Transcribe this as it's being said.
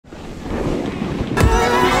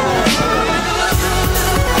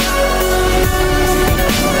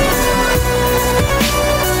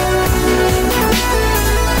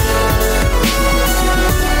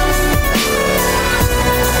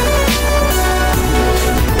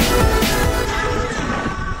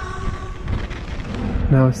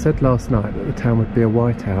Now, I said last night that the town would be a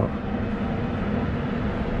whiteout,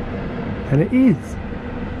 and it is.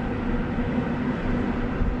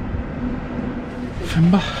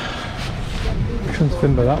 Fimber? Which one's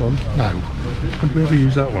Fimber? That one? No. Did we ever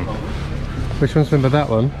use that one? Which one's Fimber? That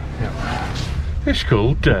one? Yeah.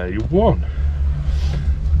 Ischgl day 1.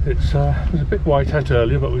 It was a bit whiteout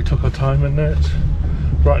earlier, but we took our time and it's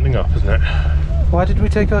brightening up, isn't it? Why did we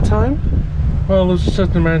take our time? Well, there's a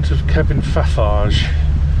certain amount of Kevin Faffage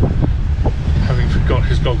having forgot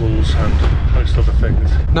his goggles and most other things.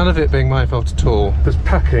 None of it being my fault at all. There's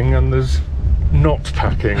packing and there's not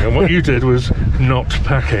packing, and what you did was not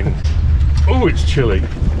packing. Oh, it's chilly.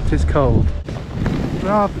 It is cold.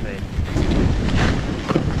 Lovely.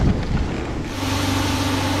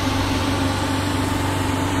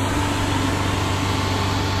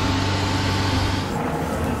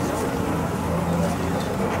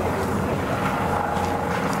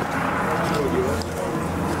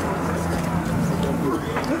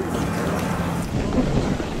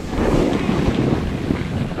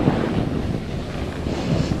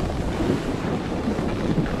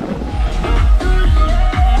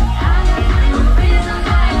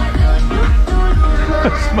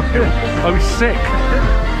 I was sick.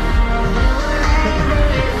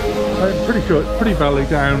 I'm pretty sure it's pretty valley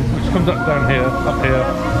down, which comes up down here, up here.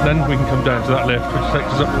 Then we can come down to that lift, which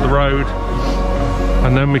takes us up to the road,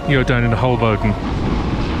 and then we can go down into Höllboden.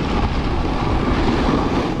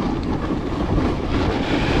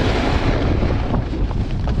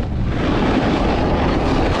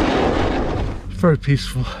 It's very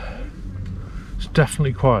peaceful. It's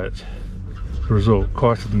definitely quiet. The resort,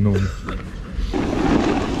 quieter than normal.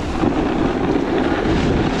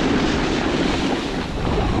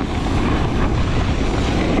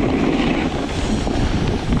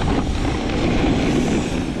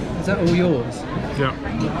 Is that all yours? Yeah.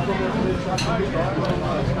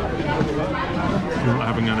 You're not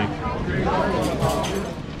having any.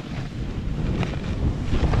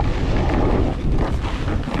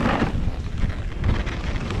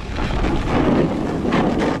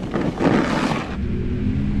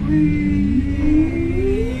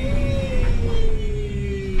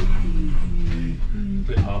 A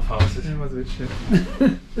bit half-hearted. It was a bit shit.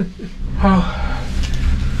 Well,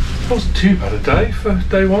 it wasn't too bad a day for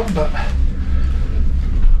day 1, but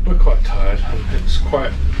we're quite tired and it's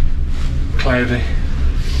quite cloudy.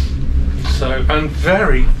 So, and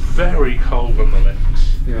very, very cold on the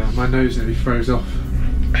links. Yeah, my nose nearly froze off.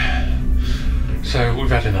 So we've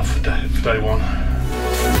had enough for day 1.